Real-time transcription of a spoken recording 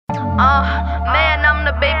Man, I'm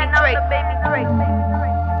the baby Drake.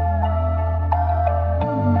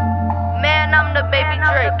 Man, I'm the baby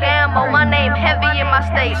Drake. Camo, my name heavy in my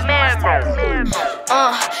state. Man,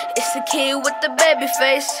 it's the kid with the baby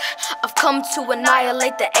face. I've come to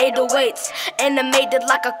annihilate the 808s. Animated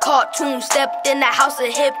like a cartoon. Stepped in the house of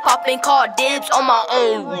hip hop and called dibs on my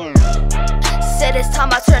own. Said it's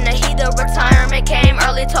time I turn the heat up. Retirement came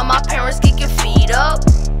early. Told my parents kick your feet up.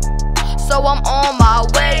 So I'm on my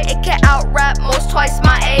way. It can out-rap most twice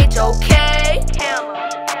my age, okay?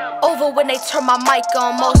 Over when they turn my mic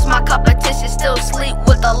on. Most my competition still sleep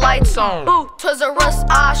with the lights on. Toys R Us,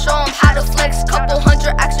 I show them how to flex. Couple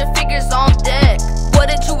hundred action figures on deck. What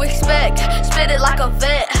did you expect? Spit it like a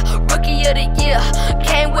vet. Rookie of the year,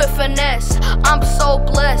 came with finesse. I'm so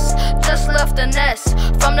blessed, just left the nest.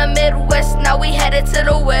 From the Midwest, now we headed to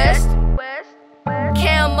the West.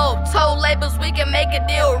 Camo, tow labels, we can make a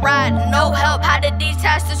deal. Ride, no help, had to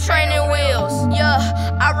detach the training wheels.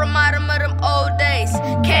 Yeah, I remind them of them old days.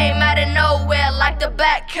 Came out of nowhere like the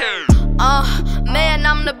back curve. Man,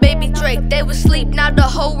 I'm the baby Drake. They was asleep, now the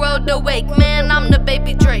whole world awake. Man, I'm the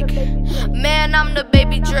baby Drake. Man, I'm the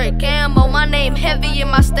baby Drake. Camo, my name heavy in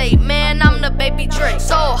my state. Man, I'm the baby Drake.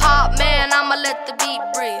 So hot, man, I'ma let the beat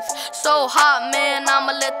breathe. So hot, man,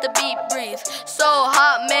 I'ma let the beat breathe. So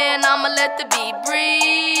hot, man, I'ma let the beat breathe.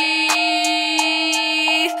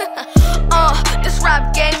 This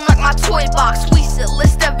rap game like my toy box. We should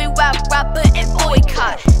list every rapper and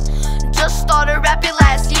boycott. Just started rapping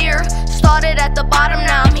last year. Started at the bottom,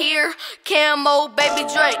 now I'm here. Camo, baby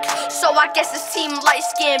Drake. So I guess it's team light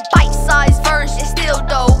skin, bite-sized version. Still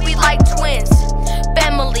though, we like twins.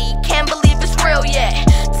 Family, can't believe it's real yet.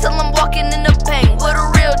 Till I'm walking in the bank with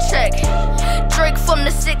a real check. Drake from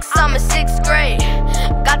the 6th, I'm in 6th grade.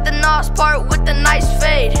 Got the Nas part with the nice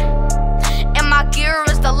fade. And my gear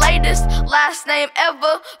is the latest. Last name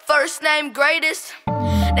ever, first name greatest.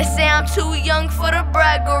 They say I'm too young for the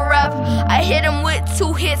bragger rap. I hit him with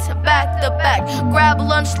 2 hits back to back. Grab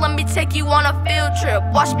lunch, let me take you on a field trip.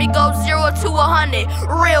 Watch me go 0 to 100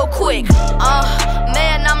 real quick.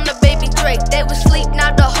 Man, I'm the baby Drake. They was asleep,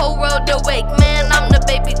 now the whole world awake. Man, I'm the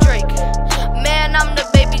baby Drake. Man, I'm the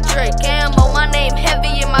baby Drake. Camo, my name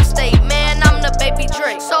heavy in my state. Man, I'm the baby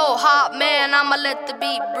Drake. So hot, man, I'ma let the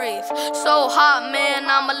beat breathe. So hot, man,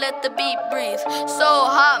 I'ma let the beat breathe. So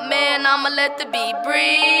hot, man, I'ma let the beat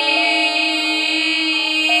breathe.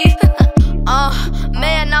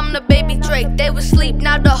 Man, I'm the baby Drake. They was asleep,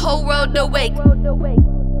 now the whole world awake.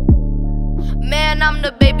 Man, I'm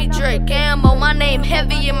the baby Drake. Camo, my name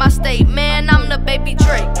heavy in my state. Man, I'm the baby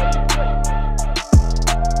Drake.